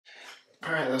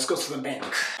Alright, let's go to the bank.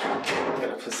 I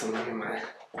gotta put some money in my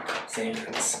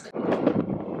savings.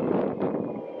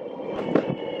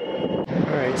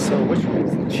 Alright, so which one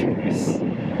is the cheapest?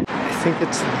 I think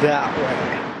it's that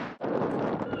way.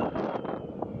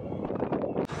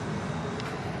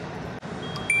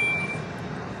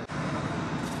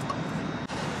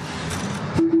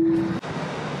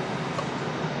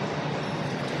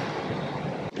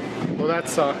 Well, that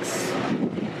sucks.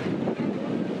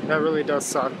 That really does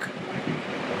suck.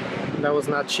 That was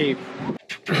not cheap.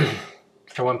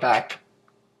 I went back.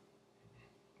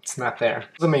 It's not there.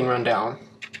 The main rundown.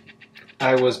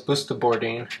 I was booster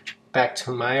boarding back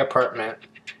to my apartment.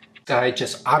 I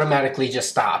just automatically just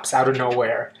stops out of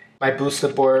nowhere. My booster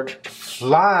board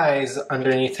flies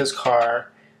underneath his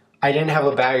car. I didn't have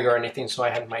a bag or anything, so I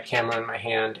had my camera in my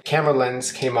hand. Camera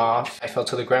lens came off. I fell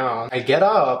to the ground. I get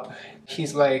up.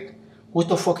 He's like, "What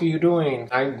the fuck are you doing?"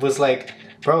 I was like,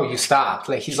 "Bro, you stopped."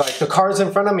 Like, he's like, "The car's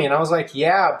in front of me." And I was like,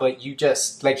 "Yeah, but you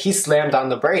just," like, he slammed on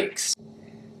the brakes.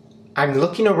 I'm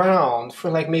looking around for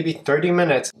like maybe 30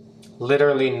 minutes.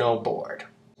 Literally no board.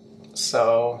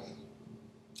 So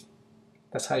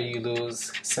that's how you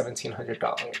lose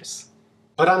 $1,700.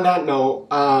 But on that note,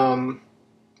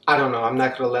 I don't know. I'm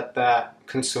not gonna let that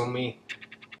consume me.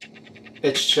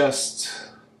 It's just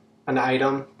an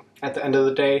item. At the end of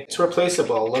the day, it's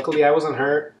replaceable. Luckily, I wasn't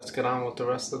hurt. Let's get on with the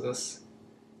rest of this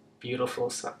beautiful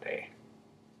Sunday.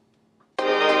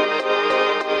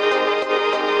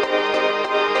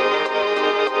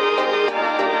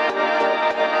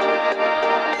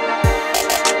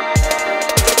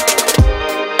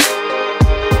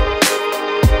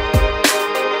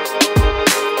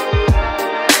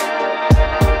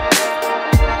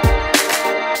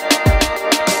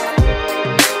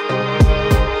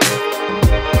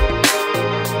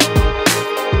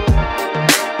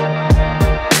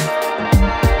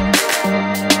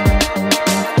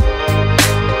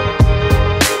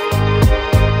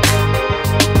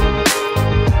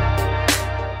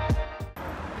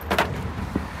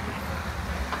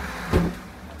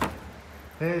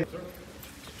 Hey.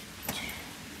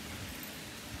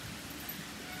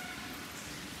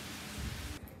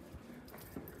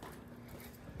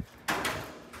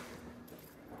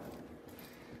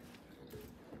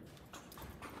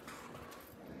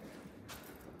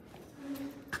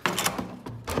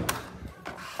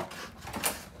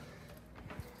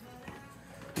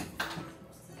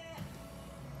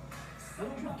 How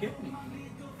did you get me?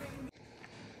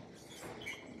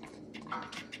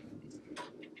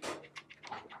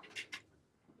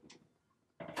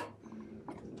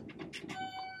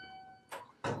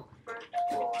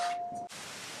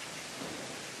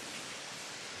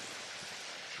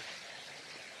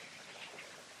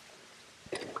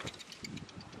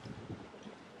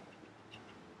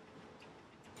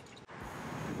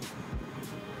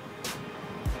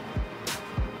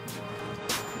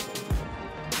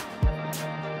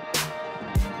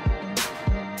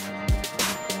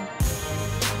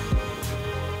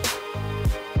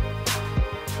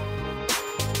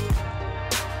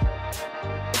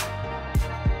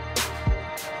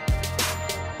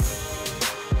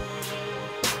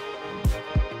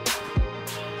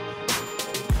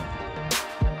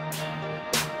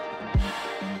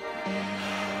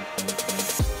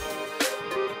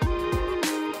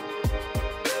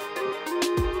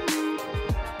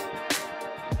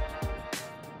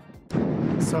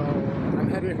 So I'm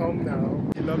heading home now.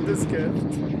 You love this gift.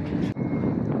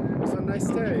 It was a nice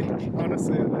day.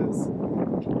 Honestly, it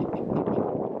is.